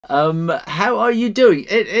How are you doing?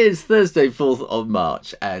 It is Thursday, 4th of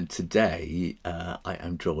March, and today I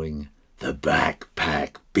am drawing the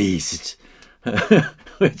Backpack Beast,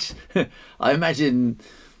 which I imagine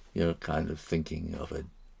you're kind of thinking of a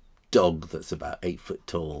dog that's about 8 foot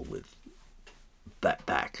tall with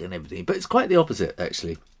backpack and everything, but it's quite the opposite,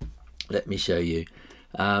 actually. Let me show you.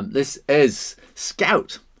 This is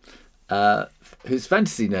Scout, whose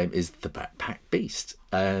fantasy name is the Backpack Beast.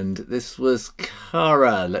 And this was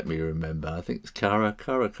Cara, let me remember. I think it's Cara,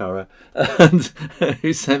 and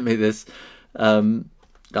who sent me this. I'm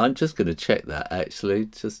just going to check that, actually.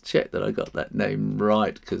 Just check that I got that name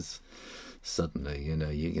right, because suddenly, you know,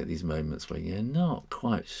 you get these moments where you're not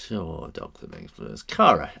quite sure dog that makes influence.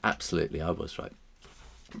 Cara, absolutely, I was right.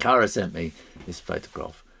 Cara sent me this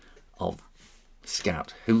photograph of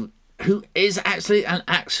Scout, who is actually an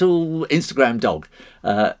actual Instagram dog,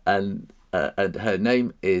 and her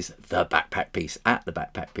name is the Backpack Beast, at the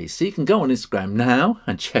Backpack Beast. So you can go on Instagram now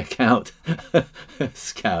and check out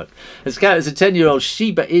Scout. And Scout is a 10-year-old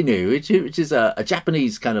Shiba Inu, which is a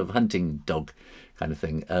Japanese kind of hunting dog kind of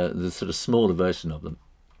thing, the sort of smaller version of them,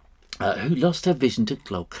 who lost her vision to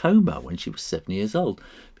glaucoma when she was 7 years old.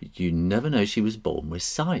 But you never know, she was born with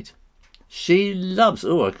sight. She loves,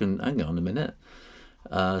 oh, I can, hang on a minute.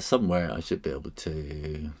 Somewhere I should be able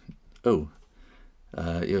to,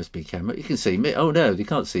 USB camera. You can see me. Oh no, you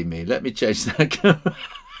can't see me. Let me change that camera.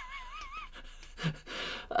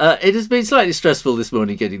 It has been slightly stressful this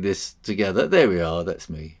morning getting this together. There we are, that's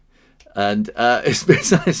me. And it's been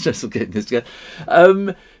slightly stressful getting this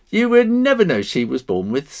together. You would never know she was born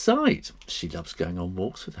with sight. She loves going on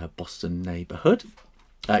walks with her Boston neighbourhood,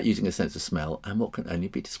 using a sense of smell and what can only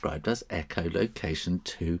be described as echolocation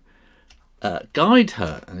to guide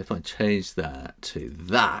her. And if I change that to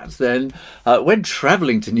that, then when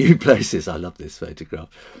travelling to new places, I love this photograph,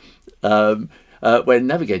 when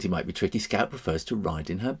navigating might be tricky, Scout prefers to ride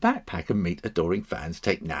in her backpack and meet adoring fans,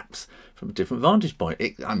 take naps from a different vantage point.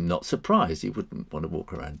 I'm not surprised you wouldn't want to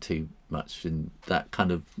walk around too much in that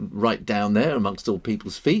kind of right down there amongst all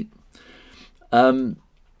people's feet.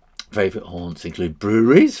 Favourite haunts include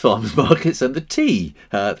breweries, farmers markets, and the tea.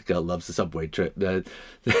 The girl loves the subway trip.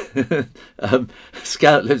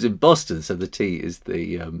 Scout lives in Boston, so the tea is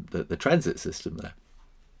the transit system there.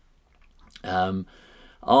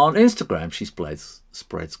 On Instagram, she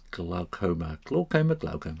spreads glaucoma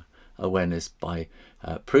awareness by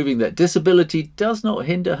proving that disability does not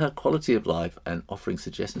hinder her quality of life and offering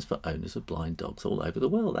suggestions for owners of blind dogs all over the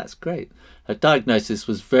world. That's great. Her diagnosis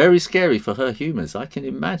was very scary for her humans, I can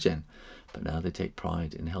imagine. But now they take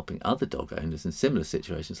pride in helping other dog owners in similar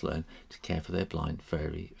situations learn to care for their blind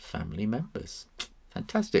furry family members.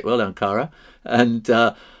 Fantastic. Well done, Cara. And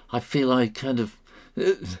I feel I kind of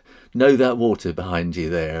know that water behind you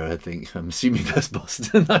there. I think, I'm assuming that's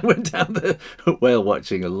Boston. I went down there whale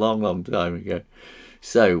watching a long time ago.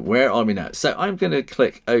 So where are we now? So I'm going to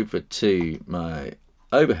click over to my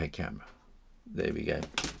overhead camera. There we go.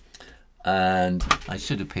 And I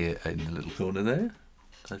should appear in the little corner there,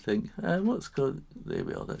 I think. What's called? There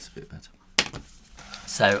we are. That's a bit better.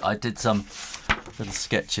 So I did some little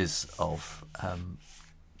sketches of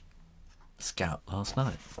Scout last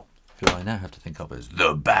night, who I now have to think of as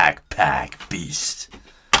the Backpack Beast.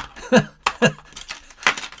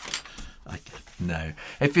 No.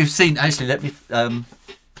 If you've seen, actually, let me.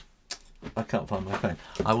 I can't find my phone.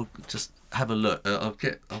 I will just have a look. I'll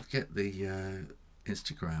get the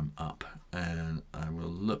Instagram up, and I will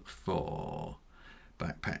look for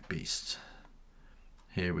Backpack Beast.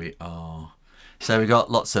 Here we are. So we got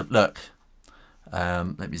lots of look.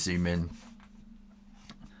 Let me zoom in.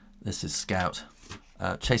 This is Scout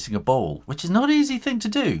chasing a ball, which is not an easy thing to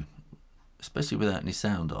do, especially without any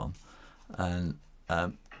sound on. And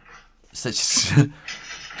so she's going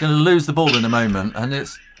to lose the ball in a moment, and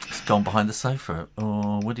it's gone behind the sofa.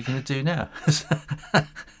 Oh, what are you going to do now?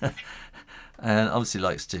 And obviously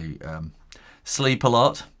likes to sleep a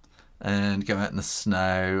lot and go out in the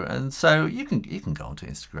snow. And so you can go onto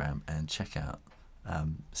Instagram and check out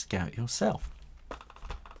Scout yourself.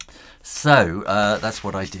 So that's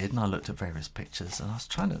what I did, and I looked at various pictures, and I was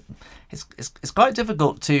trying to. It's quite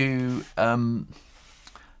difficult to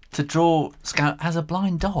draw Scout as a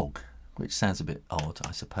blind dog, which sounds a bit odd,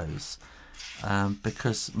 I suppose,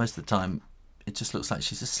 because most of the time it just looks like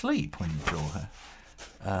she's asleep when you draw her,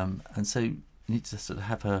 and so you need to sort of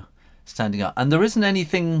have her standing up. And there isn't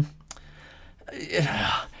anything,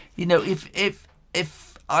 you know, if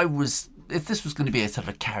this was going to be a sort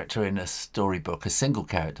of a character in a storybook, a single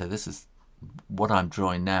character, this is what I'm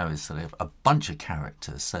drawing now is sort of a bunch of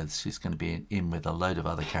characters. So she's going to be in with a load of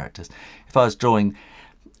other characters. If I was drawing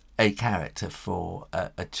a character for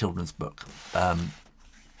a children's book.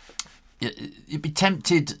 You'd be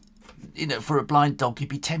tempted, you know, for a blind dog, you'd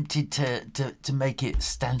be tempted to make it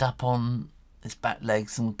stand up on its back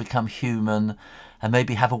legs and become human, and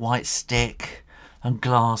maybe have a white stick and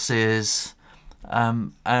glasses,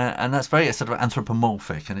 and that's very sort of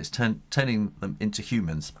anthropomorphic, and it's turning them into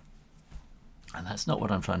humans, and that's not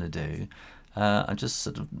what I'm trying to do. I'm just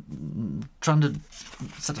sort of trying to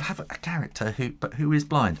sort of have a character who is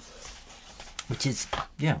blind, which is,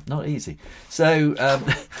 yeah, not easy. So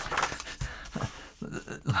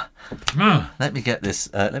let me get this.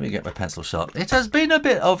 Let me get my pencil sharp. It has been a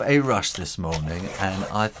bit of a rush this morning, and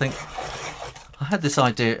I think I had this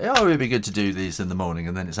idea. Oh, it'd be good to do these in the morning,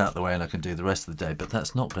 and then it's out of the way, and I can do the rest of the day. But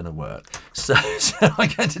that's not going to work. So I'm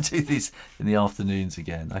going to do these in the afternoons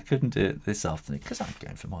again. I couldn't do it this afternoon because I'm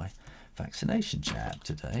going for my vaccination jab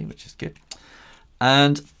today, which is good.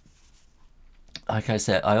 And like I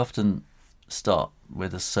said, I often start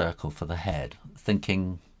with a circle for the head,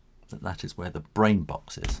 thinking that is where the brain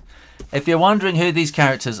box is. If you're wondering who these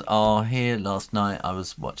characters are, here last night I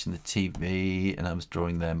was watching the TV and I was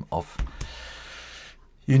drawing them off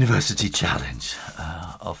University Challenge.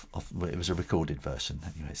 It was a recorded version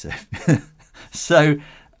anyway. So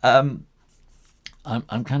I'm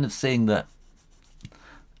kind of seeing that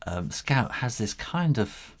Scout has this kind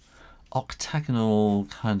of octagonal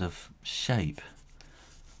kind of shape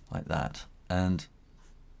like that, and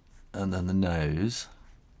then the nose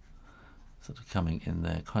sort of coming in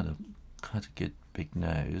there, quite a good big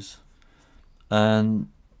nose, and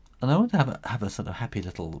I want to have a sort of happy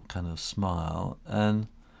little kind of smile, and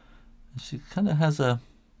she kind of has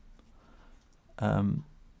an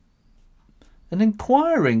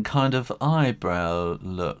inquiring kind of eyebrow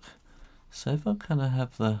look. So if I kind of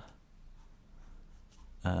have the,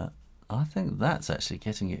 I think that's actually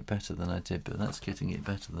getting it better than I did, but that's getting it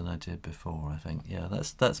better than I did before, I think. Yeah,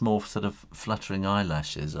 that's more sort of fluttering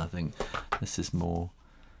eyelashes. I think this is more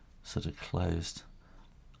sort of closed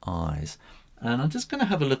eyes. And I'm just going to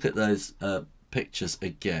have a look at those pictures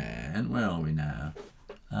again. Where are we now?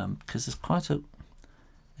 Because there's quite a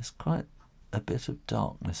bit of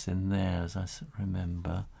darkness in there, as I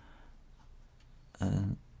remember.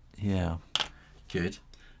 And yeah, good.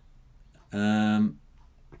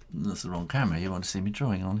 That's the wrong camera. You want to see me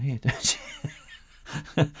drawing on here, don't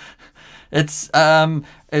you? It's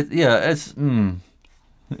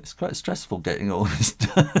it's quite stressful getting all this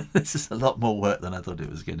done. This is a lot more work than I thought it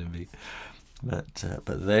was going to be. But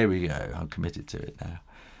there we go. I'm committed to it now.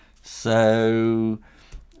 So,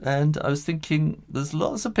 and I was thinking, there's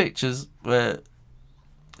lots of pictures where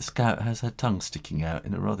Scout has her tongue sticking out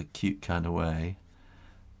in a rather cute kind of way.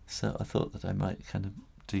 So I thought that I might kind of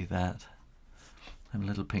do that. Have a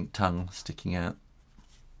little pink tongue sticking out.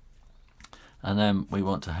 And then we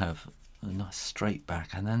want to have a nice straight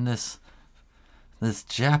back. And then this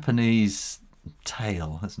Japanese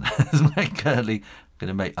tail, isn't it? Isn't it curly?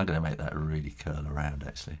 I'm gonna make that really curl around,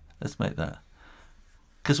 actually. Let's make that,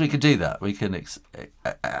 because we can do that. We can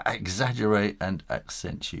exaggerate and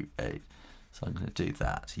accentuate. So I'm going to do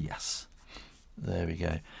that. Yes, there we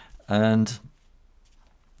go. And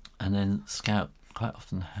then Scout quite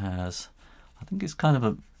often has, I think it's kind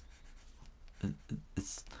of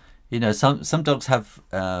it's, you know, some dogs have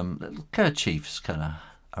little kerchiefs kind of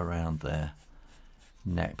around their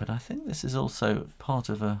neck, but I think this is also part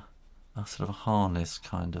of a sort of a harness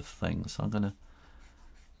kind of thing. So I'm going to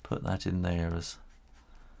put that in there as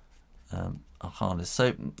a harness.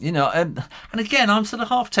 So, you know, and again, I'm sort of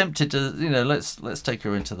half tempted to, you know, let's take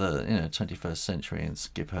her into the 21st century and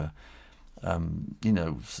give her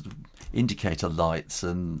sort of indicator lights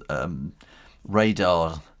and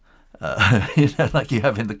radar, like you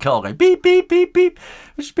have in the car, going beep beep beep beep,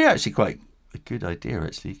 which would be actually quite a good idea.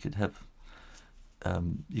 Actually,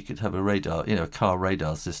 you could have a radar, a car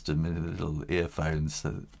radar system in a little earphones so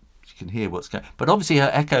that you can hear what's going. But obviously,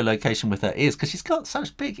 her echolocation with her ears, because she's got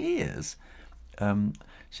such big ears,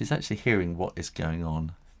 she's actually hearing what is going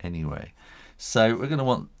on anyway. So we're going to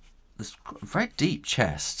want this very deep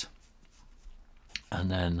chest,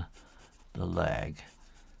 and then the leg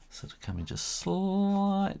sort of coming just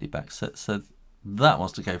slightly back. So that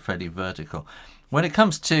wants to go fairly vertical. When it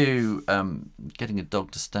comes to getting a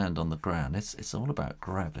dog to stand on the ground, it's all about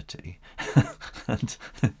gravity. And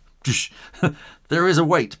there is a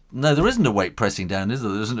weight. No, there isn't a weight pressing down, is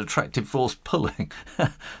there? There's an attractive force pulling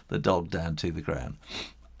the dog down to the ground.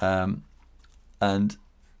 And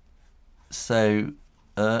so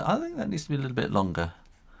I think that needs to be a little bit longer,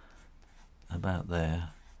 about there.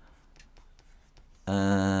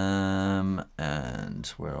 And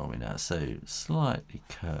where are we now? So slightly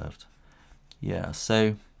curved. Yeah,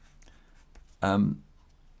 so so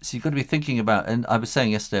you've got to be thinking about, and I was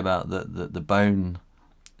saying yesterday about the bone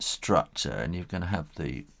structure, and you're going to have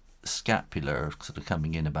the scapula sort of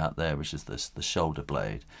coming in about there, which is the shoulder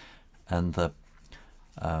blade, and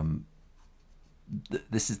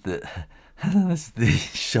this is the this is the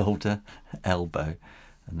shoulder, elbow,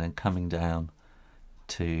 and then coming down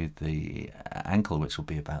to the ankle, which will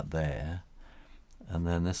be about there, and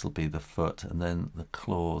then this will be the foot, and then the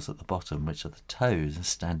claws at the bottom, which are the toes, and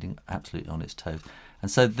standing absolutely on its toes. And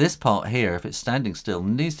so this part here, if it's standing still,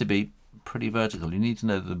 needs to be pretty vertical. You need to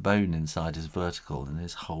know that the bone inside is vertical and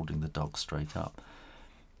is holding the dog straight up.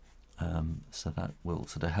 So that will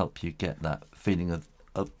sort of help you get that feeling of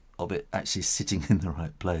it actually sitting in the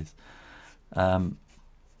right place.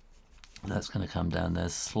 That's going to come down there.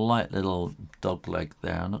 Slight little dog leg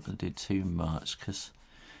there. I'm not going to do too much because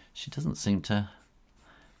she doesn't seem to.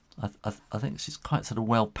 I think she's quite sort of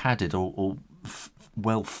well padded or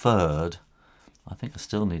well furred. I think I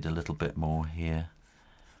still need a little bit more here.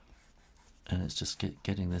 And it's just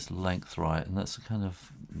getting this length right, and that's kind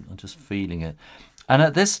of, I'm just feeling it. And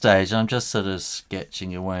at this stage, I'm just sort of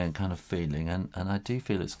sketching away and kind of feeling, and I do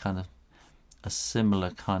feel it's kind of a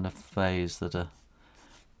similar kind of phase that a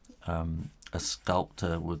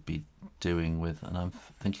sculptor would be doing with, and I'm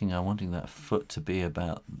thinking I'm wanting that foot to be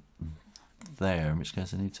about there, in which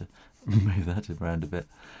case I need to move that around a bit.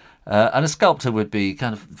 And a sculptor would be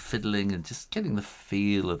kind of fiddling and just getting the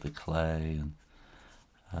feel of the clay,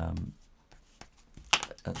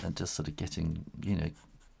 and just sort of getting, you know,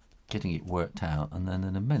 getting it worked out. And then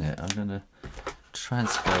in a minute I'm going to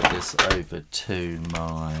transfer this over to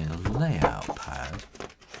my layout pad,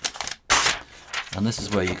 and this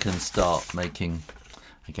is where you can start making,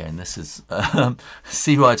 again, this is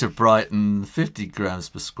Seawhite of Brighton, 50 grams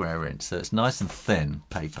per square inch, so it's nice and thin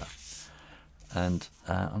paper. And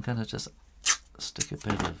I'm going to just stick a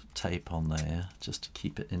bit of tape on there just to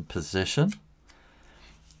keep it in position.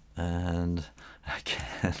 And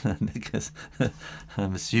again, because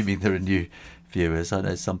I'm assuming there are new viewers, I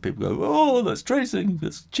know some people go, oh, that's tracing,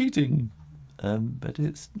 that's cheating. But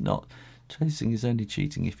it's not. Tracing is only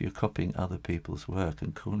cheating if you're copying other people's work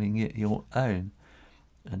and calling it your own.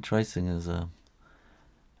 And tracing is a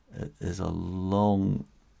long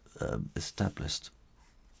established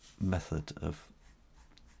method of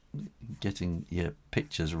getting your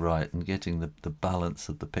pictures right and getting the balance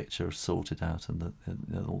of the picture sorted out, and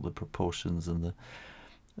all the proportions and the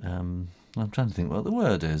I'm trying to think what the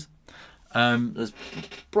word is. There's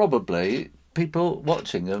probably people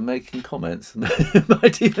watching and making comments and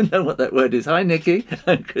might even know what that word is. Hi Nikki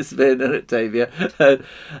and Crispin and Octavia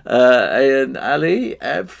and Ali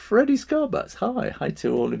and Freddie Scarbutts. Hi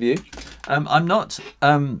to all of you. I'm not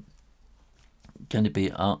going to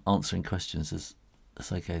be answering questions as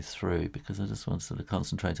I go through, because I just want to sort of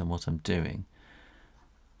concentrate on what I'm doing.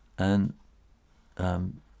 And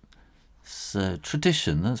so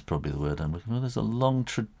tradition, that's probably the word I'm looking for. There's a long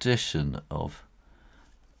tradition of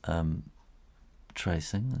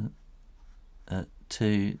tracing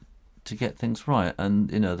to get things right,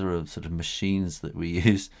 and you know, there are sort of machines that we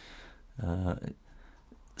use.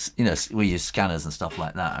 You know, we use scanners and stuff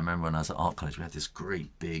like that. I remember when I was at art college, we had this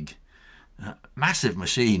great big massive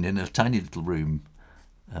machine in a tiny little room.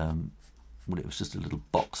 Well, it was just a little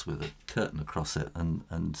box with a curtain across it,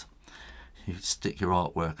 and you stick your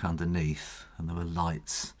artwork underneath, and there were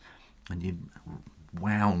lights, and you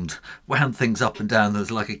wound things up and down. There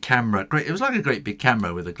was like a camera. It was like a great big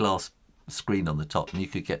camera with a glass screen on the top, and you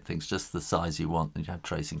could get things just the size you want, and you have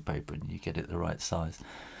tracing paper and you get it the right size.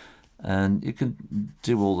 And you can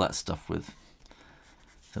do all that stuff with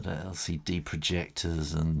sort of LCD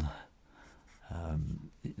projectors and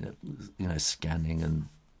you know, scanning and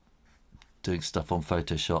doing stuff on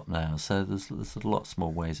Photoshop now. So there's lots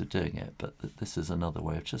more ways of doing it, but this is another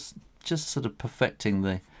way of just sort of perfecting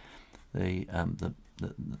the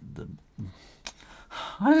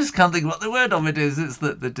I just can't think what the word of it is. It's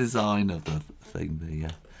the design of the thing,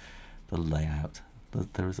 the layout.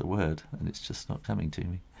 There is a word, and it's just not coming to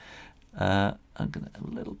me. I'm going to have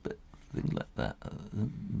a little bit thing like that,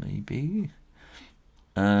 maybe.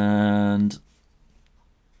 And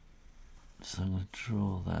so I'm going to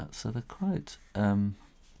draw that. So they're quite...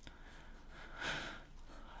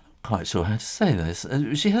 quite sure how to say this.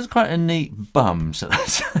 She has quite a neat bum, so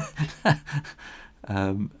that's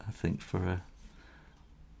I think for a,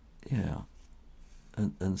 yeah,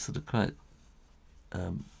 and sort of quite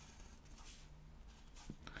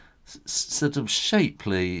sort of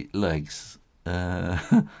shapely legs.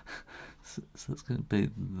 So it's going to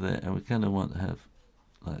be there, and we kind of want to have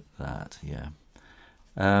like that, yeah.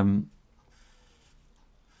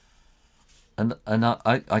 and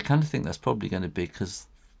I kind of think that's probably going to be because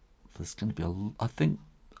there's going to be I think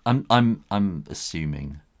I'm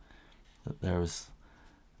assuming that there is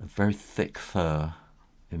a very thick fur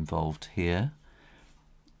involved here,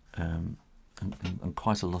 and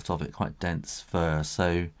quite a lot of it, quite dense fur.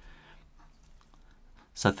 So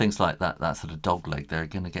things like that sort of dog leg, they're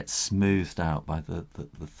going to get smoothed out by the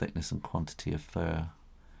thickness and quantity of fur.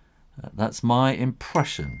 That's my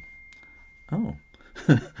impression. Oh,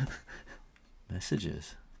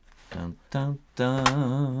 messages. Dun, dun,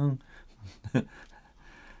 dun.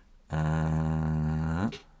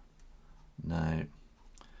 No,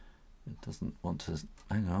 it doesn't want to.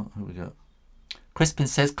 Hang on, who we got? Crispin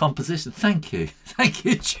says composition. Thank you,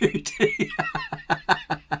 Judy.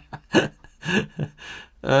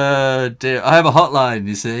 Dear, I have a hotline,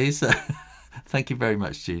 you see. So thank you very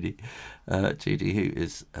much, Judy. Judy, who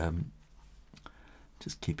is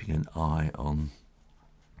just keeping an eye on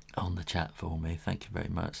the chat for me. Thank you very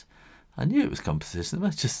much. I knew it was composition. It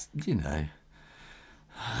was just, you know,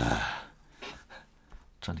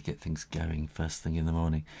 trying to get things going first thing in the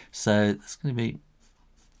morning. So it's going to be.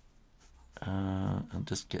 I'll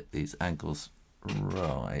just get these angles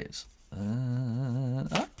right.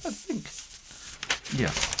 I think.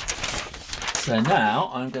 Yeah. So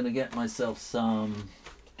now I'm going to get myself some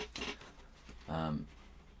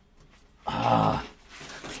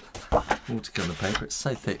watercolour paper. It's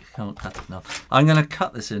so thick, I can't cut it now. I'm going to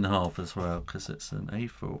cut this in half as well because it's an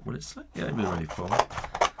A4. Well, it's slightly over A4.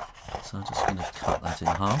 So I'm just going to cut that in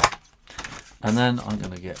half. And then I'm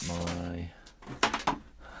going to get my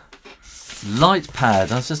light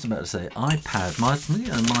pad. I was just about to say iPad. My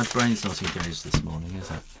brain's not engaged this morning, is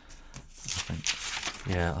it? I think.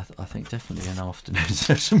 Yeah, I think definitely an afternoon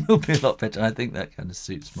session will be a lot better. I think that kind of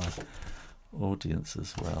suits my audience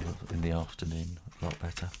as well in the afternoon a lot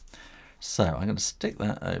better. So I'm going to stick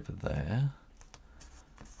that over there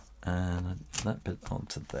and that bit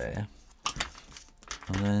onto there,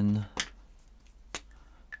 and then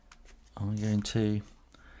I'm going to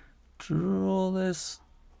draw this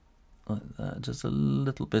like that, just a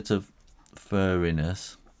little bit of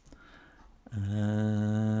furriness,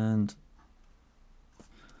 and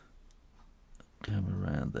come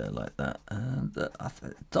around there like that. And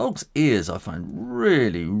dog's ears I find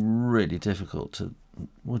really, really difficult to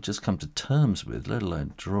just come to terms with, let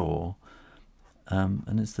alone draw.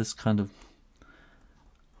 And it's this kind of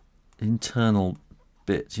internal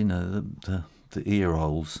bit, you know, the ear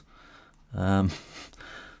holes that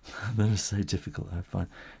are so difficult, I find.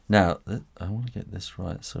 Now I want to get this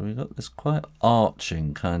right. So we've got this quite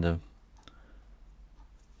arching kind of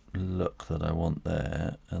look that I want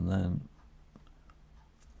there, and then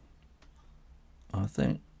I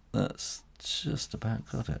think that's just about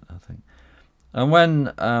got it, I think. And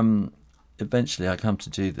when eventually I come to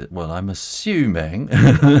do that, well, I'm assuming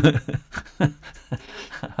I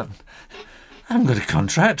haven't got a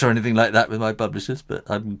contract or anything like that with my publishers, but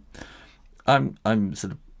I'm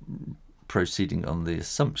sort of proceeding on the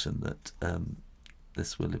assumption that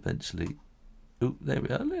this will eventually. Oh, there we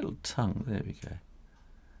are, a little tongue. There we go.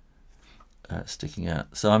 Sticking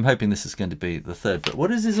out. So I'm hoping this is going to be the third book.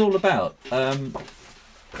 What is this all about?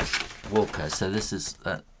 Walker. So this is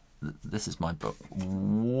my book,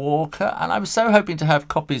 Walker, and I was so hoping to have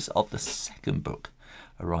copies of the second book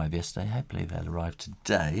arrive yesterday. Hopefully they'll arrive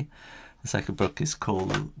today. The second book is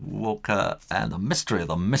called Walker and the Mystery of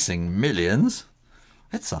the Missing Millions.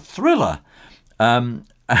 It's a thriller, and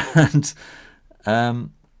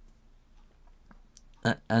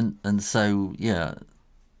so yeah.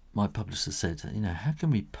 My publisher said, you know, how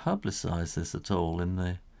can we publicise this at all in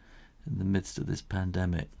the midst of this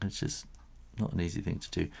pandemic? It's just not an easy thing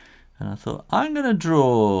to do. And I thought, I'm going to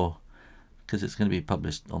draw, because it's going to be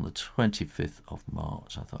published on the 25th of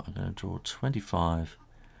March. I thought I'm going to draw 25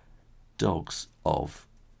 dogs of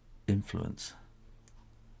influence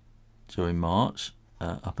during March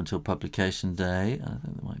up until publication day. I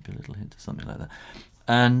think there might be a little hint of something like that.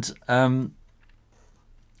 And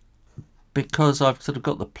because I've sort of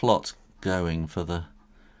got the plot going for the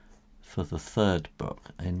third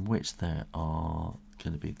book, in which there are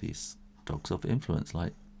going to be these dogs of influence,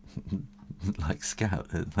 like Scout,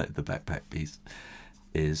 like the Backpack Beast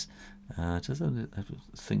is. Just have to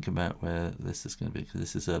think about where this is going to be, because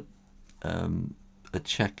this is a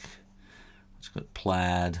check, which has got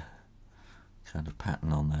plaid kind of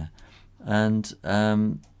pattern on there, and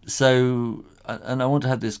so. And I want to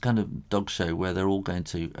have this kind of dog show where they're all going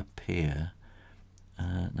to appear.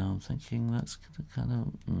 Now I'm thinking that's kind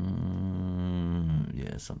of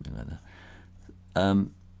yeah, something like that.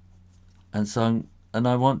 And so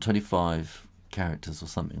I want 25 characters or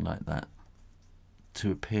something like that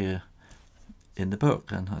to appear in the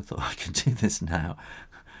book, and I thought I could do this now,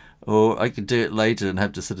 or I could do it later and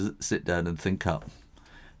have to sort of sit down and think up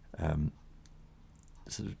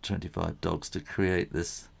sort of 25 dogs to create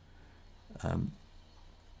this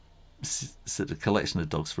sort of collection of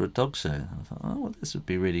dogs for a dog show. I thought, oh, well, this would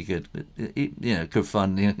be really good. You know, good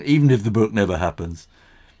fun. You know, even if the book never happens,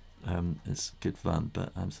 it's good fun.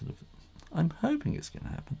 But I'm hoping it's going to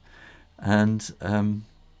happen, and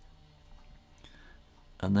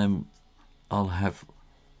then I'll have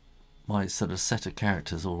my sort of set of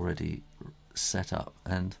characters already set up,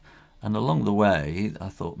 and along the way, I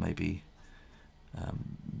thought maybe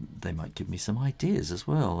they might give me some ideas as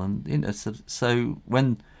well. And you know, so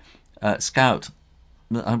when Scout,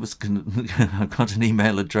 I got an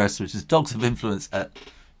email address which is dogs of influence at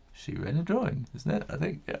Shoo Rayner Drawing, isn't it? I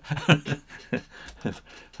think. Yeah.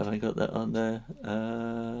 Have I got that on there?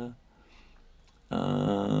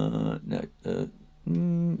 No.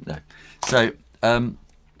 No. So,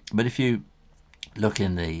 but if you look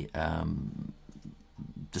in the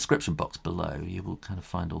description box below, you will kind of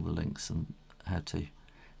find all the links and how to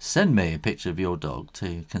send me a picture of your dog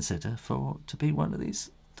to consider to be one of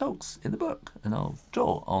these dogs in the book, and I'll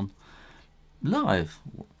draw on live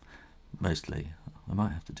mostly. I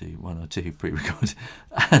might have to do one or two pre-recorded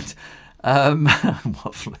and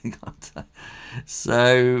waffling on time.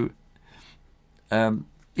 So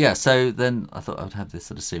yeah, so then I thought I would have this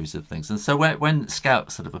sort of series of things, and so when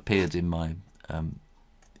Scout sort of appeared in my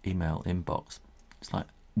email inbox, it's like,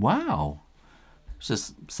 wow, it's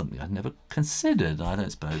just something I'd never considered. I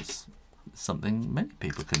don't suppose something many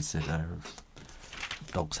people consider, of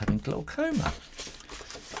dogs having glaucoma,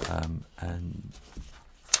 and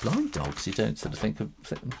blind dogs. You don't sort of think of.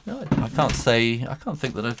 No, I can't think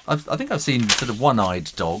that I think I've seen sort of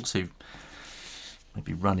one-eyed dogs who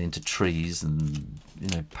maybe run into trees and, you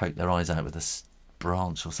know, poke their eyes out with a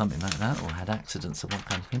branch or something like that, or had accidents of one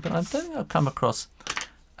kind of thing. But I don't think I've come across.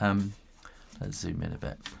 Let's zoom in a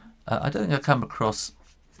bit. I don't think I've come across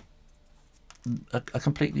a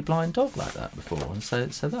completely blind dog like that before, and so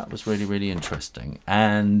that was really, really interesting.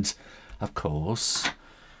 And of course,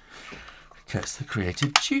 it gets the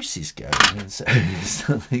creative juices going. And so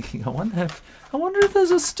I'm thinking, I wonder if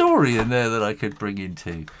there's a story in there that I could bring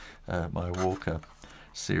into my Walker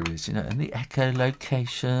series, you know, and the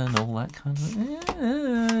echolocation, all that kind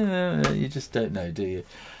of. You just don't know, do you?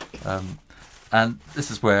 And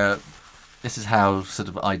this is how sort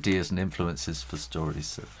of ideas and influences for stories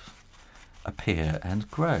sort of appear and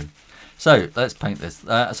grow. So let's paint this.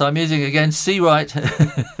 So I'm using again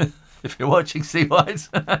Seawhite. If you're watching Seawhite,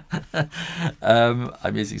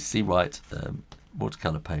 I'm using Seawhite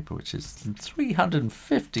watercolour paper, which is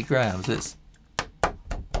 350 grams. It's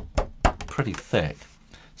pretty thick,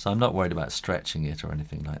 so I'm not worried about stretching it or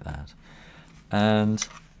anything like that. And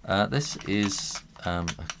this is a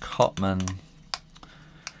Cotman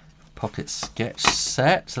pocket sketch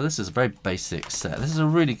set. So this is a very basic set. This is a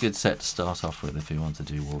really good set to start off with if you want to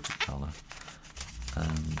do watercolour.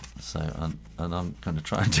 And I'm going to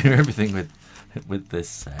try and do everything with this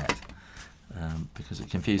set, because it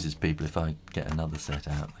confuses people if I get another set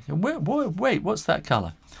out. Wait, what's that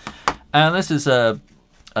colour? And this is an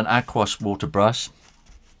Aquash water brush.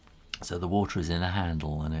 So the water is in a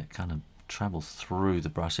handle and it kind of travels through the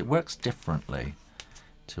brush. It works differently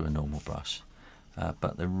to a normal brush,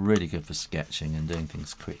 but they're really good for sketching and doing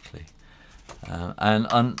things quickly.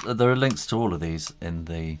 And there are links to all of these in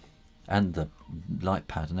the light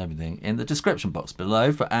pad and everything in the description box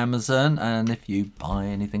below for Amazon. And if you buy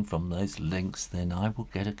anything from those links, then I will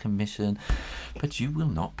get a commission, but you will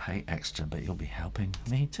not pay extra, but you'll be helping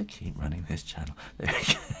me to keep running this channel. There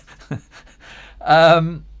we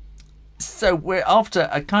go. So we're after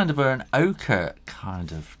a kind of an ochre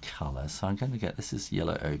kind of colour, so I'm going to get, this is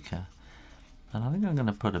yellow ochre, and I think I'm going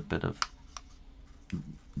to put a bit of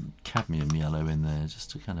cadmium yellow in there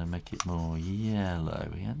just to kind of make it more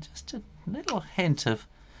yellowy, and just a little hint of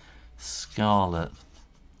scarlet,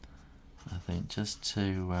 I think, just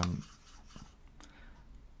to a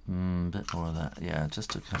bit more of that, yeah,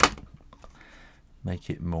 just to kind of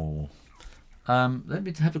make it more. Let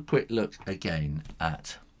me have a quick look again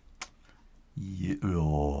at you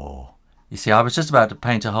see, I was just about to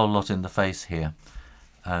paint a whole lot in the face here,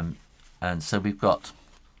 and so we've got,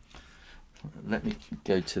 let me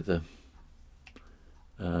go to the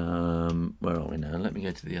where are we now? Let me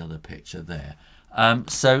go to the other picture there.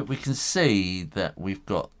 So we can see that we've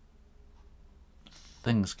got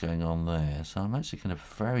things going on there, so I'm actually going to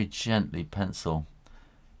very gently pencil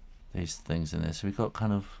these things in there. So we've got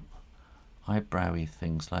kind of eyebrowy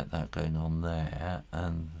things like that going on there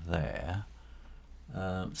and there.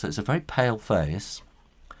 So it's a very pale face,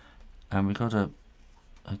 and we've got a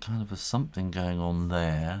kind of a something going on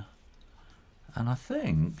there, and I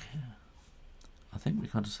think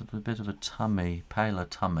we've got a sort of a bit of a tummy, paler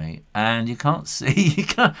tummy, and you can't see,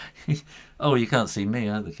 oh, you can't see me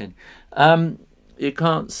either, can you? You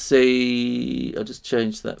can't see, I'll just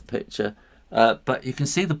change that picture, but you can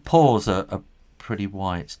see the paws are pretty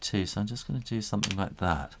white too, so I'm just going to do something like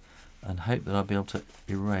that and hope that I'll be able to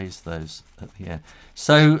erase those at the end.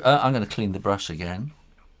 So I'm going to clean the brush again,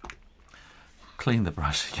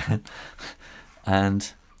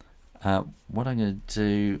 and what I'm going to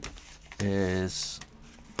do is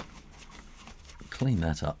clean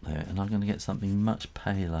that up there, and I'm going to get something much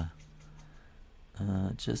paler.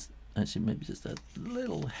 Actually maybe just a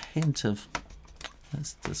little hint of,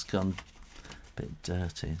 that's just gone a bit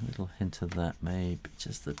dirty, a little hint of that, maybe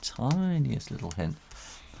just the tiniest little hint.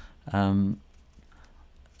 And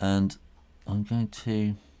I'm going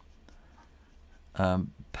to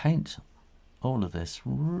paint all of this.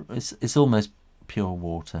 It's almost pure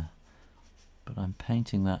water, but I'm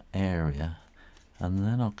painting that area, and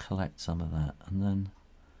then I'll collect some of that, and then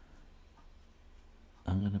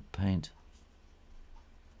I'm going to paint.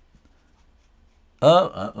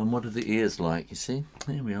 Oh, and what are the ears like? You see,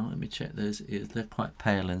 here we are. Let me check those ears. They're quite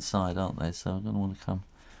pale inside, aren't they? So I'm going to want to come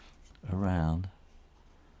around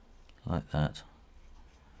like that,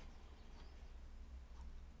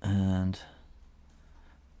 and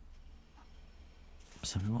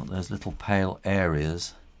so we want those little pale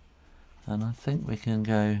areas, and I think we can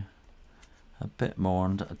go a bit more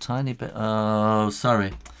and a tiny bit. Oh,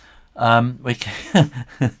 sorry. We can.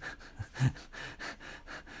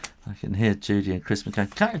 I can hear Judy and Chris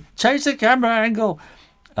going, change the camera angle.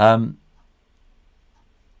 So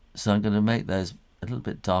I'm going to make those a little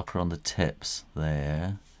bit darker on the tips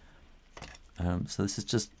there. So this is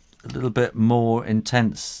just a little bit more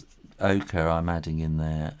intense ochre I'm adding in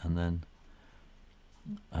there, and then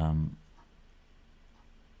and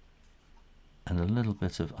a little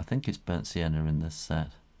bit of, I think it's burnt sienna in this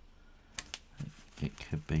set. It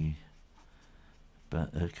could be,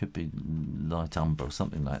 but it could be light umber or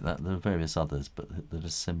something like that. There are various others, but that are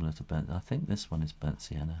similar to burnt. I think this one is burnt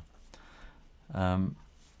sienna. And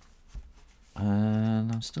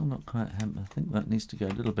I'm still not quite happy. I think that needs to go a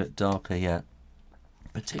little bit darker yet,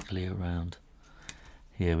 particularly around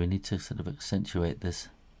here. We need to sort of accentuate this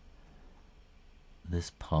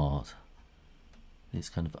part, these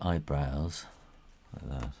kind of eyebrows, like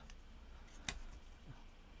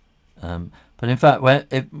that. But in fact,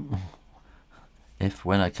 if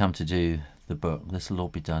when I come to do the book, this will all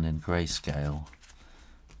be done in grayscale,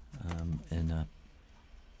 in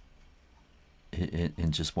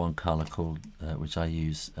just one colour called, which I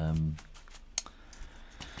use.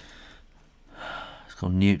 It's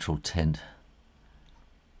called neutral tint,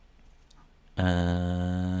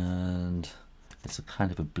 and it's a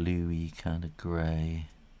kind of a bluey kind of grey.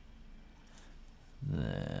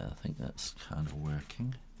 There, I think that's kind of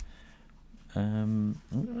working. A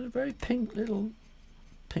very pink little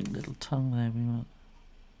tongue there we want,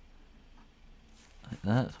 like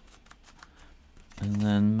that, and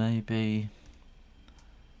then maybe,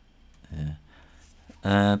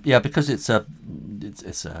 yeah, because it's a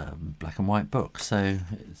black and white book, so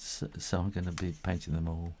I'm going to be painting them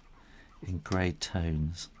all in grey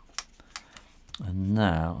tones. And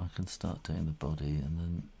now I can start doing the body, and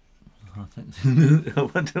then I think I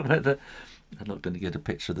wonder whether I'm not going to get a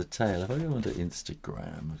picture of the tail. If I go onto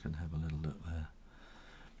Instagram, I can have a little look there.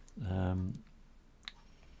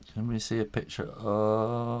 Can we see a picture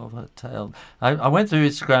of a tail? I went through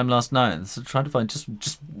Instagram last night and trying to find just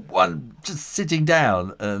one, just sitting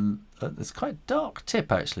down, and it's quite dark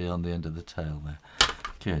tip actually on the end of the tail there.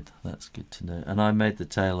 Good, that's good to know. And I made the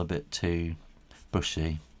tail a bit too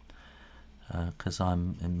bushy because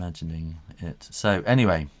I'm imagining it. So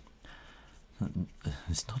anyway,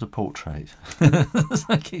 it's not a portrait. As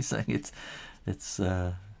I keep saying, it's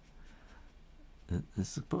not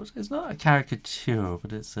a caricature,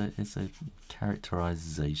 but it's a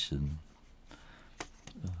characterization,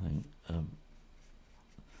 I think,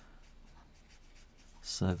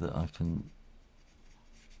 so that I can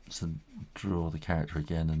sort of draw the character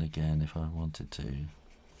again and again if I wanted to.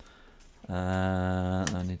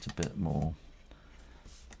 I need a bit more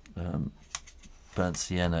burnt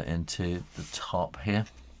sienna into the top here,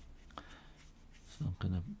 so I'm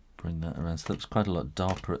going to bring that around. So it looks quite a lot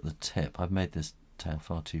darker at the tip. I've made this tail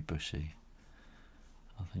far too bushy.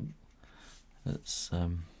 I think it's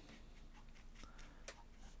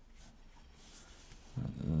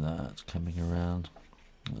that coming around.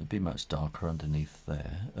 It'll be much darker underneath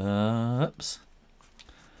there. Oops.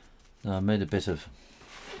 Now I made a bit of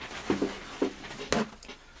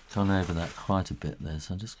gone over that quite a bit there,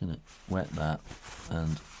 so I'm just going to wet that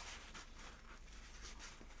and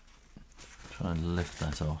try and lift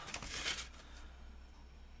that off.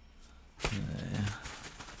 There.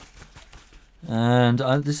 And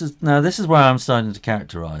this is where I'm starting to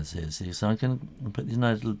characterise here. See, so I can put these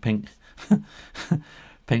nice little pink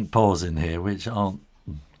pink paws in here, which aren't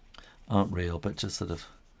real, but just sort of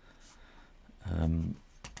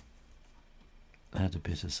add a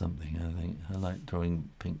bit of something. I think I like drawing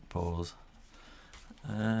pink paws,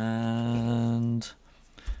 and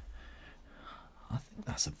I think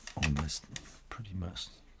that's almost pretty much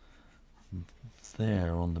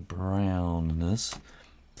there on the brownness.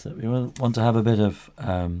 So we want to have a bit of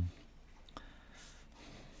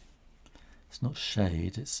it's not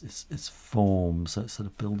shade, it's form, so it's sort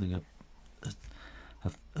of building a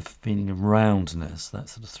feeling of roundness, that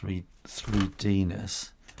sort of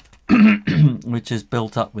 3D-ness, which is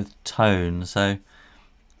built up with tone. So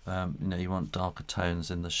you know, you want darker tones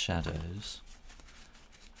in the shadows.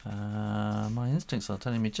 My instincts are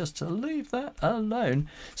telling me just to leave that alone.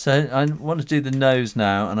 So I want to do the nose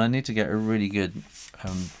now, and I need to get a really good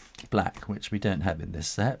black, which we don't have in this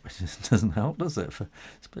set, which doesn't help, does it,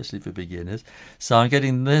 especially for beginners. So I'm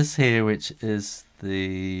getting this here, which is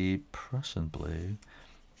the Prussian blue,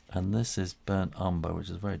 and this is burnt umber, which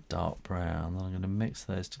is very dark brown. And I'm going to mix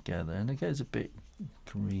those together, and it goes a bit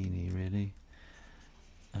greeny, really.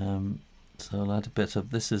 So I'll add a bit of,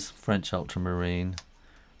 this is French ultramarine,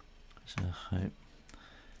 which I hope,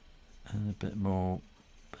 and a bit more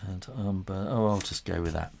burnt umber. Oh, I'll just go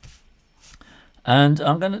with that. And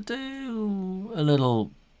I'm going to do a little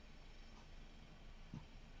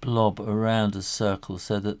blob around a circle,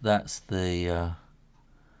 so that that's the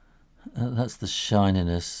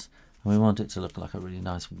shininess, and we want it to look like a really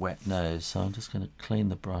nice wet nose. So I'm just going to clean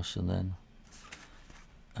the brush and then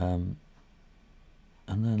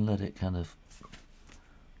let it kind of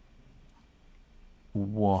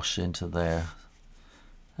wash into there.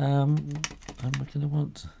 And we're going to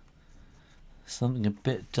want something a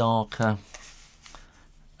bit darker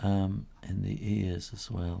in the ears as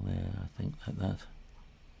well. There, I think, like that,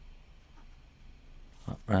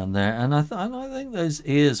 up around there. And I think those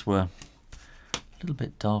ears were a little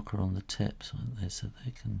bit darker on the tips, weren't they? So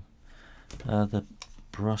they can, the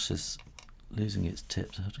brush is losing its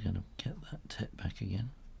tips. I have to kind of get that tip back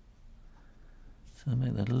again. So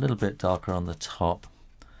make that a little bit darker on the top.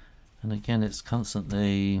 And again, it's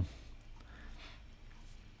constantly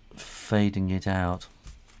fading it out.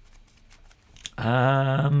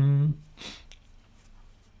 I'm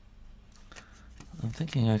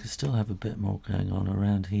thinking I could still have a bit more going on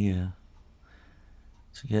around here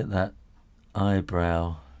to get that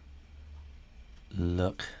eyebrow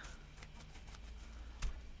look,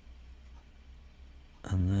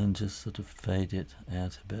 and then just sort of fade it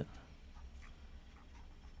out a bit.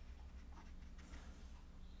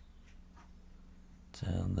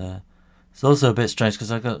 Down there. It's also a bit strange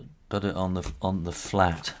because I got it on the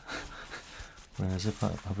flat. Whereas if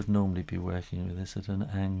I would normally be working with this at an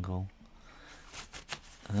angle.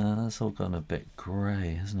 That's all gone a bit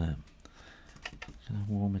grey, hasn't it? I'm going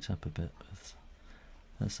to warm it up a bit.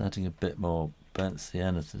 That's adding a bit more burnt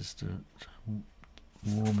sienna just to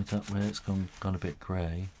warm it up where it's gone a bit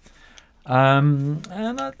grey. And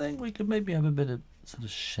I think we could maybe have a bit of sort of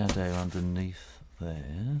shadow underneath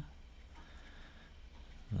there.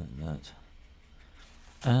 Like that.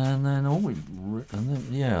 And then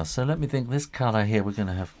yeah, so let me think, this colour here we're going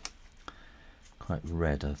to have quite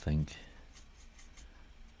red, I think,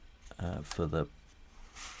 for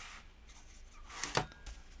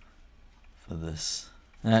this.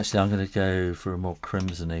 Actually, I'm going to go for a more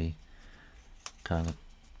crimsony kind of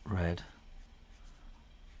red.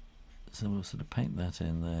 So we'll sort of paint that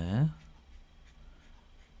in there.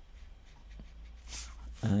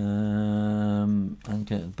 And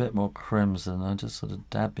get a bit more crimson. I'm just sort of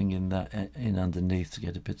dabbing in that underneath to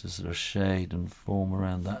get a bit of sort of shade and form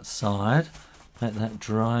around that side. Let that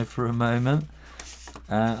dry for a moment,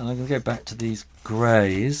 and I'm going to go back to these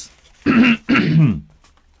greys and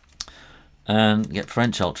get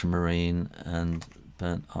French ultramarine and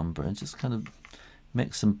burnt umber and just kind of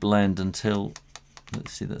mix and blend until,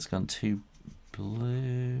 let's see, that's gone too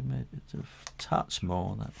blue, maybe a touch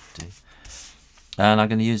more, that would do. And I'm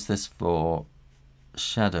going to use this for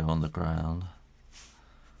shadow on the ground.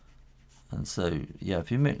 And so, yeah,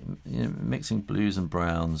 if you mixing blues and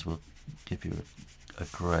browns will give you a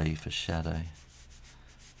grey for shadow.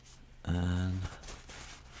 And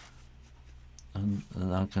I'm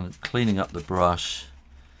kind of cleaning up the brush,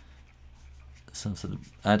 so sort of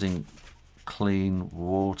adding clean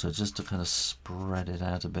water just to kind of spread it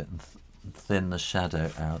out a bit and thin the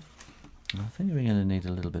shadow out. I think we're going to need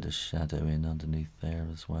a little bit of shadow in underneath there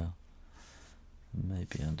as well.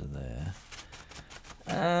 Maybe under there.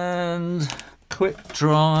 And quick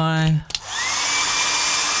dry.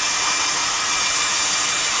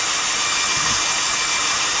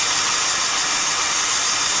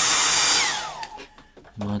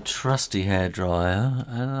 My trusty hairdryer,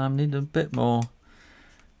 and I'm needing a bit more.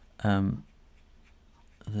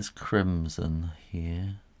 There's crimson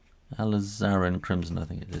here, alizarin crimson, I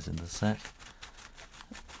think it is in the set.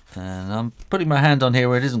 And I'm putting my hand on here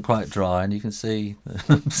where it isn't quite dry, and you can see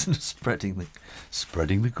I'm sort of spreading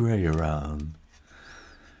the grey around,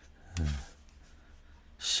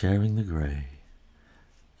 sharing the grey,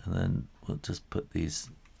 and then we'll just put these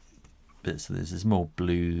bits of this. Is more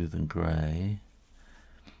blue than grey.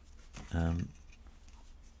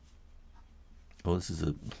 Oh, this is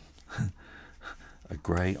a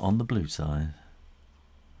grey on the blue side.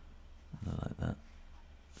 I like that,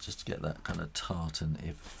 just to get that kind of tartan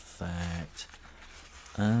effect.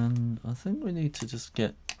 And I think we need to just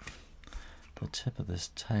get the tip of this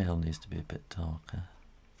tail needs to be a bit darker,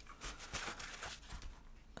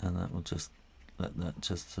 and that will just let that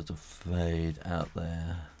just sort of fade out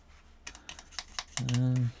there.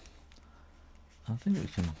 And I think we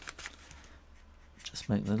can just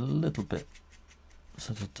make that a little bit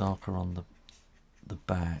sort of darker on the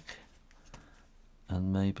back,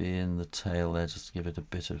 and maybe in the tail there, just to give it a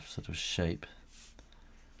bit of sort of shape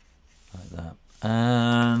like that.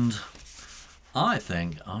 And I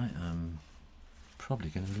think I am probably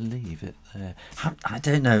going to leave it there. I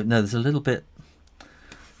don't know. No, there's a little bit.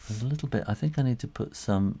 I think I need to put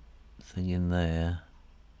something in there,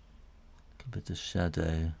 a bit of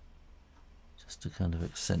shadow, just to kind of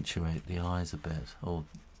accentuate the eyes a bit, or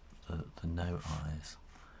the no eyes.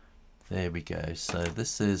 There we go. So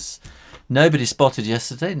this is, nobody spotted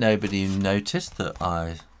yesterday, nobody noticed that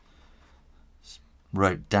I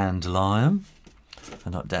wrote dandelion,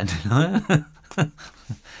 not dandelion.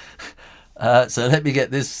 So let me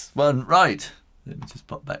get this one right. Let me just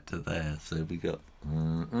pop back to there. So we got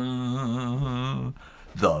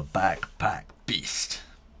the backpack beast.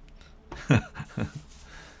 So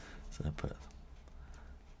I put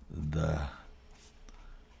the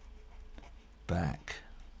backpack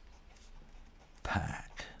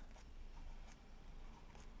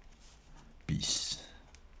beast.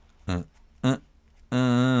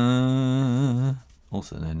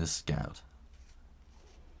 Also known as Scout.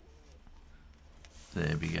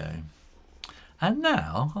 There we go. And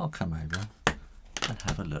now I'll come over and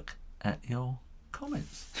have a look at your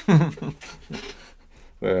comments.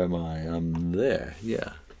 Where am I? I'm there.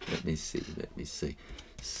 Yeah. Let me see.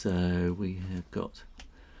 So we have got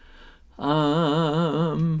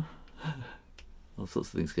all sorts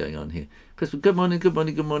of things going on here. Crispy, good morning.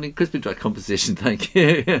 Crispy dry composition, thank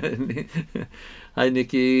you. Hi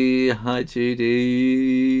Nikki, hi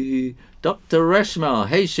Judy. Dr. Reshma,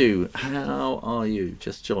 hey Shoo, how are you?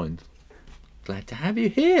 Just joined. Glad to have you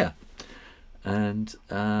here. And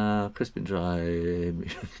Crispy and dry.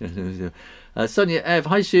 Sonia Ev,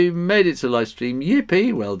 hi Shoo, made it to live stream.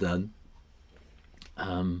 Yippee, well done.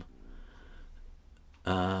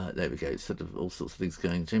 There we go, sort of all sorts of things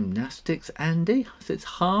going. Gymnastics, Andy says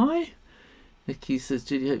hi. Nikki says,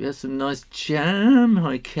 Judy, hope you have some nice jam.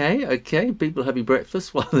 Okay. People having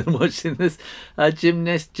breakfast while they're watching this.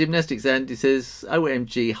 Gymnastics, Andy says,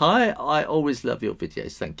 OMG, hi. I always love your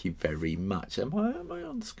videos. Thank you very much. Am I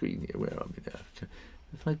on the screen here? Where are we there?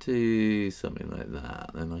 If I do something like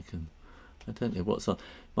that, then I can. I don't know what's on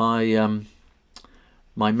my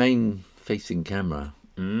my main facing camera.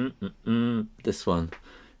 This one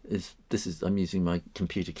is I'm using my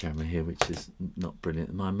computer camera here, which is not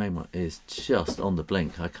brilliant. My main one is just on the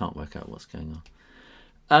blink. I can't work out what's going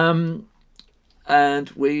on. And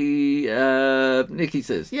we Nikki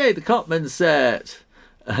says, yay, the Cotman set.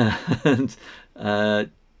 And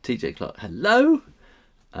TJ Clark, hello.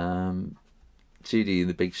 Judy in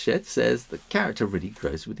the big shed says the character really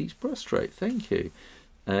grows with each brush stroke. Thank you.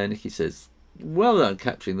 Nikki says, well done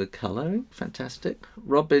capturing the colouring, fantastic.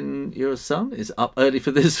 Robin, your son, is up early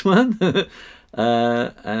for this one.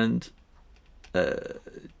 And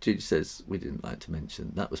Judy says, we didn't like to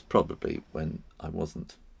mention, that was probably when I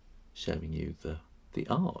wasn't showing you the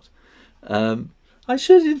art. I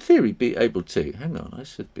should in theory be able to, hang on, I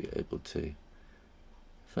should be able to,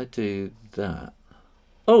 if I do that.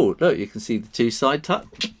 Oh, look, you can see the two side tuck.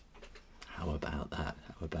 How about that?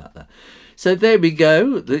 So there we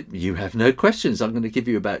go. You have no questions. I'm going to give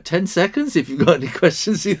you about 10 seconds if you've got any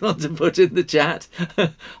questions you want to put in the chat.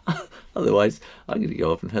 Otherwise, I'm going to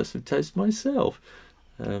go off and have some toast myself.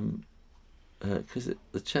 because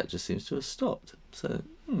the chat just seems to have stopped. So,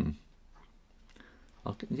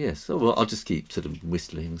 yes. So I'll just keep sort of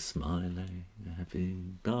whistling, smiling, happy,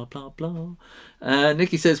 blah blah blah.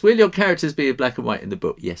 Nikki says, "Will your characters be in black and white in the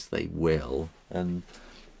book?" Yes, they will. And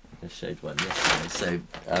I showed one yesterday. So,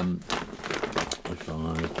 if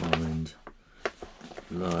I find,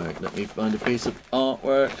 let me find a piece of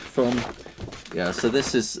artwork from. Yeah. So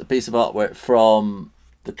this is a piece of artwork from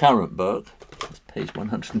the current book. It's page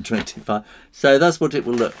 125. So that's what it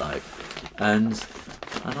will look like, and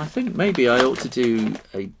I think maybe I ought to do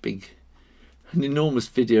an enormous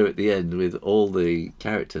video at the end with all the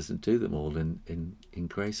characters and do them all in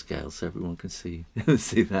grayscale so everyone can see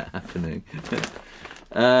see that happening.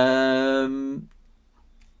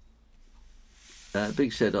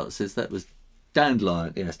 Big Shed Art says that was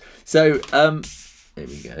dandelion. Yes. So there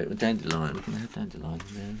we go. Dandelion. We can have dandelion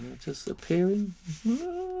in there, just appearing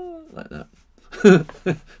like that.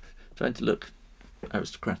 Trying to look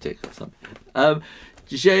aristocratic or something.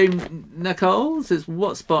 Jane Nicole says,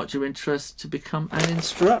 "What sparked your interest to become an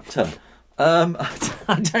instructor?"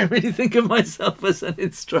 I don't really think of myself as an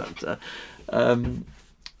instructor. That's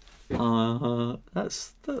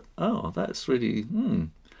really.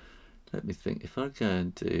 Let me think. If I go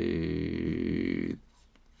and do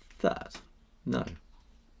that, no.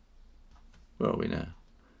 Where are we now?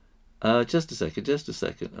 Just a second.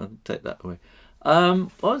 I'll take that away.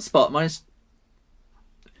 What sparked my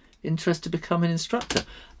interest to become an instructor?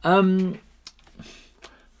 Well,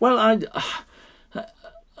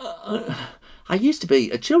 I used to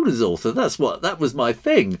be a children's author. That was my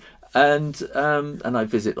thing, and I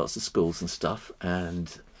visit lots of schools and stuff,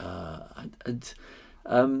 and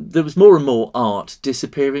there was more and more art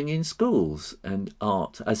disappearing in schools, and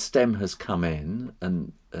art, as STEM has come in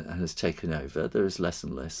and has taken over, there is less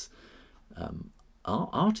and less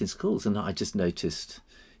art in schools, and I just noticed.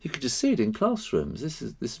 You could just see it in classrooms. This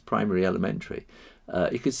is primary, elementary.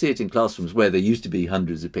 You could see it in classrooms where there used to be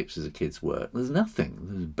hundreds of pictures of kids' work. There's nothing.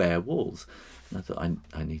 There's bare walls. And I thought,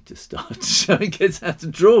 I need to start showing kids how to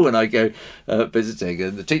draw when I go visiting.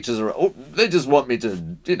 And the teachers they just want me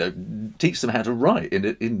to, teach them how to write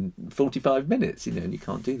in 45 minutes, and you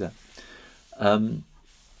can't do that. And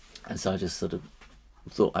so I just sort of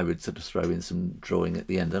thought I would sort of throw in some drawing at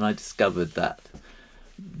the end. And I discovered that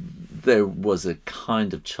there was a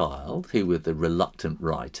kind of child who were the reluctant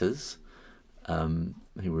writers,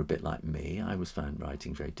 who were a bit like me. I always found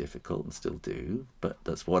writing very difficult and still do, but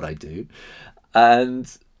that's what I do. And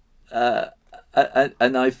I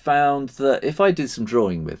found that if I did some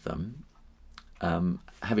drawing with them,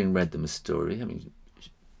 having read them a story, having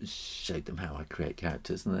showed them how I create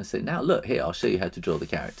characters, and they say, "Now look here, I'll show you how to draw the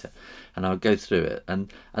character," and I would go through it,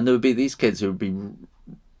 and there would be these kids who would be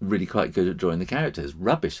really quite good at drawing the characters,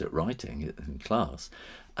 rubbish at writing in class,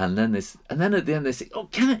 and then at the end they say, "Oh,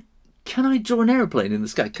 can I draw an aeroplane in the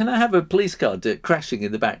sky? Can I have a police car crashing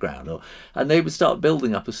in the background?" And they would start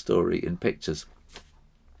building up a story in pictures.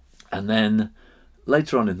 And then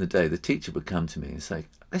later on in the day, the teacher would come to me and say,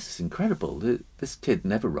 "This is incredible. This kid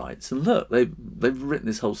never writes, and look, they've written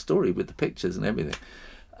this whole story with the pictures and everything."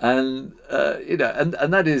 And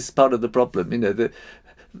and that is part of the problem.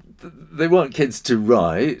 They want kids to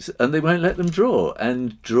write, and they won't let them draw.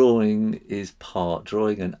 And drawing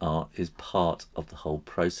and art is part of the whole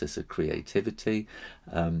process of creativity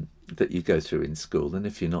that you go through in school. And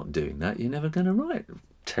if you're not doing that, you're never going to write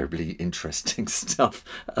terribly interesting stuff.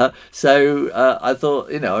 So I thought,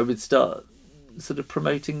 I would start sort of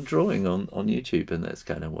promoting drawing on YouTube, and that's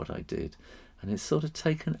kind of what I did. And it's sort of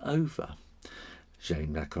taken over.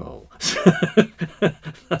 Jane Nicole.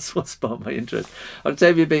 That's what sparked my interest.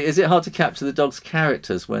 Octavia B, is it hard to capture the dog's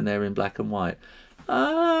characters when they're in black and white?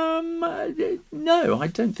 No, I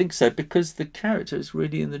don't think so, because the character is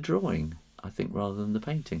really in the drawing, I think, rather than the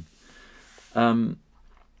painting.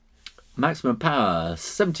 Maximum Power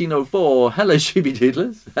 1704. Hello, Shooby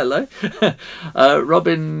Doodlers. Hello.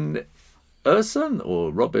 Robin Urson,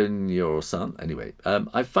 or Robin, your son. Anyway,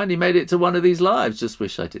 I finally made it to one of these lives. Just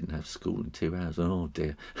wish I didn't have school in 2 hours. Oh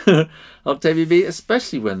dear. Octavia B,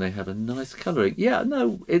 especially when they have a nice colouring. Yeah,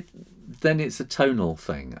 no, then it's a tonal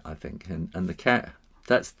thing, I think, and the cat.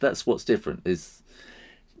 That's what's different. Is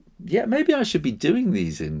maybe I should be doing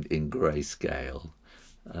these in grayscale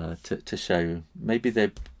to show. Maybe they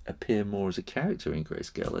appear more as a character in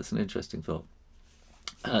grayscale. That's an interesting thought.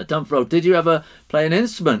 Dumfrog, did you ever play an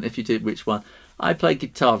instrument? If you did, which one? I play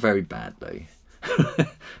guitar very badly.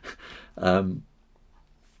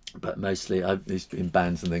 But mostly I used to be in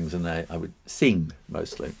bands and things, and I would sing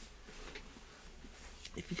mostly.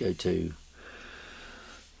 If you go to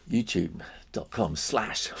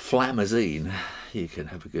youtube.com/Flamazine, you can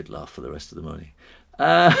have a good laugh for the rest of the morning.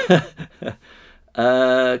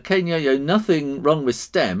 Kane Yo-Yo, nothing wrong with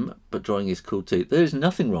STEM, but drawing is cool too. There is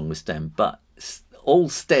nothing wrong with STEM, but all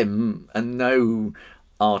STEM and no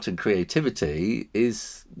art and creativity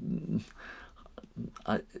is,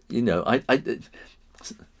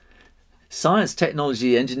 science,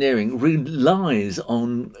 technology, engineering relies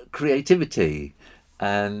on creativity,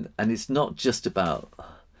 and it's not just about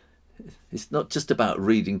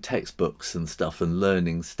reading textbooks and stuff and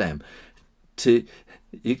learning STEM.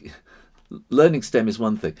 Learning STEM is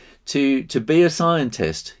one thing. To be a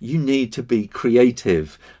scientist, you need to be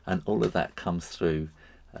creative, and all of that comes through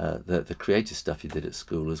the creative stuff you did at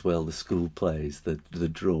school as well, the school plays, the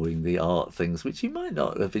drawing, the art things, which you might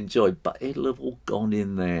not have enjoyed, but it'll have all gone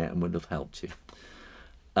in there and would have helped you.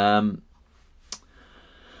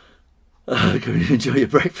 Go and enjoy your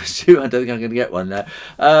breakfast too. I don't think I'm going to get one now.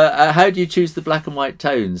 How do you choose the black and white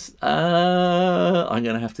tones? I'm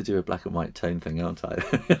going to have to do a black and white tone thing, aren't I?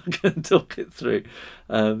 I'm going to talk it through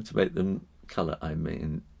to make them colour. I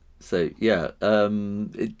mean, so yeah,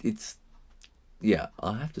 it's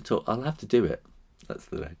I'll have to talk. I'll have to do it. That's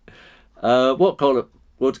the way. What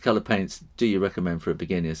watercolour paints do you recommend for a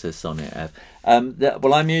beginner? Says Sonia F.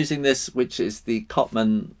 Well, I'm using this, which is the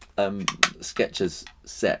Cotman Sketchers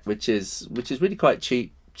set, which is really quite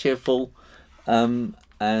cheap, cheerful, and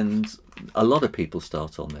a lot of people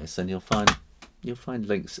start on this, and you'll find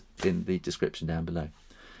links in the description down below.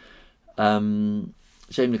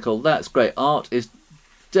 Shane Nicole, that's great. Art is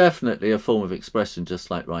definitely a form of expression, just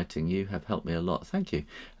like writing. You have helped me a lot. Thank you.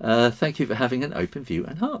 Thank you for having an open view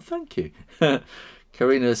and heart. Thank you.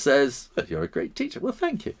 Karina says, you're a great teacher. Well,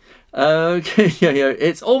 thank you. Okay,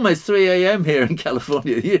 it's almost 3 a.m. here in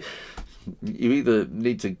California. You either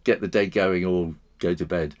need to get the day going or go to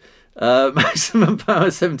bed. Maximum Power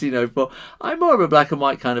 1704. I'm more of a black and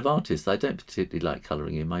white kind of artist. I don't particularly like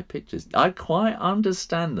colouring in my pictures. I quite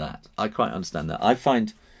understand that. I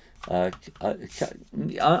find I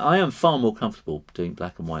am far more comfortable doing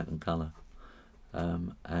black and white than colour.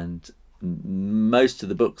 And most of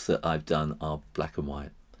the books that I've done are black and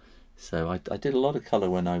white. So I did a lot of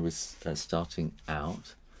colour when I was starting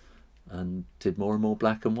out, and did more and more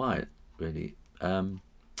black and white, really.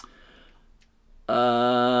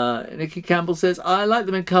 Nikki Campbell says, I like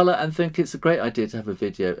them in colour and think it's a great idea to have a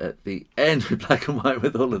video at the end with black and white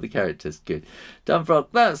with all of the characters. Good. Dumfrog,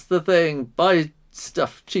 that's the thing. Buy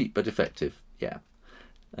stuff cheap but effective. Yeah.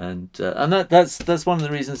 And that's one of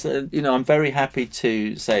the reasons that, I'm very happy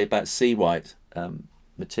to say about Seawhite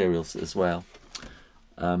materials as well.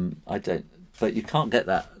 But you can't get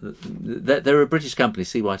that. They're a British company,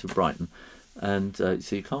 Seawhite of Brighton, and so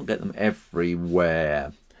you can't get them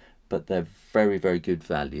everywhere, but they're very, very good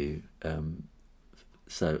value.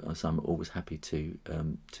 So I'm always happy to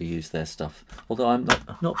use their stuff, although I'm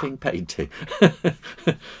not being paid to.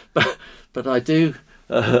 but I do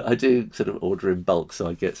sort of order in bulk, so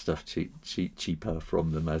I get stuff cheaper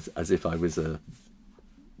from them, as if I was a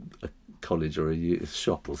college or a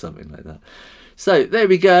shop or something like that. So there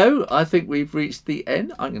we go. I think we've reached the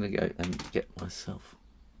end. I'm going to go and get myself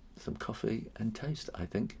some coffee and toast, I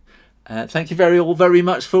think. Thank you all very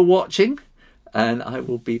much for watching, and I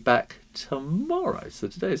will be back tomorrow. So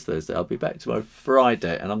today is Thursday. I'll be back tomorrow,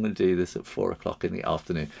 Friday, and I'm going to do this at 4 o'clock in the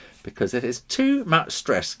afternoon because it is too much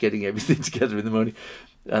stress getting everything together in the morning,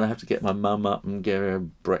 and I have to get my mum up and get her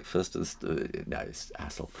breakfast and no, it's a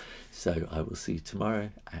hassle. So I will see you tomorrow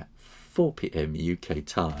at 4 p.m. UK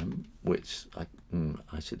time, which I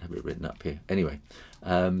should have it written up here. Anyway,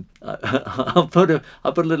 I'll put a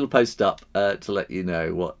little post up to let you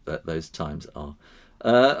know what those times are.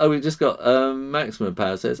 We just got Maximum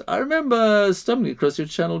Power says, I remember stumbling across your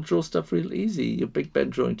channel, Draw Stuff Real Easy. Your Big Ben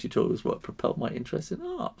drawing tutorial was what propelled my interest in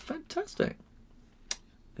art. Fantastic.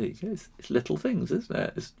 There you go. It's little things, isn't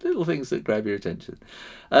it? It's little things that grab your attention.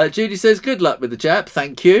 Judy says, good luck with the jab.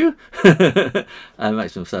 Thank you. And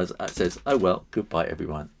Maximum says, oh, well, goodbye,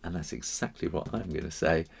 everyone. And that's exactly what I'm going to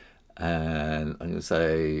say. And I'm going to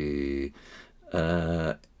say...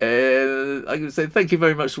 thank you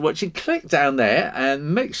very much for watching. Click down there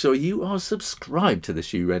and make sure you are subscribed to the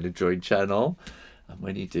Shoo Rayner Drawing channel. And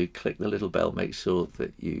when you do, click the little bell. Make sure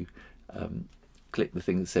that you click the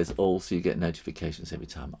thing that says all, so you get notifications every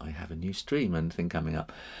time I have a new stream and thing coming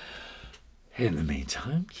up. In the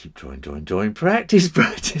meantime, keep drawing. Practice.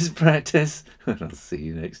 And I'll see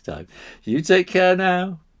you next time. You take care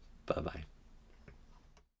now. Bye-bye.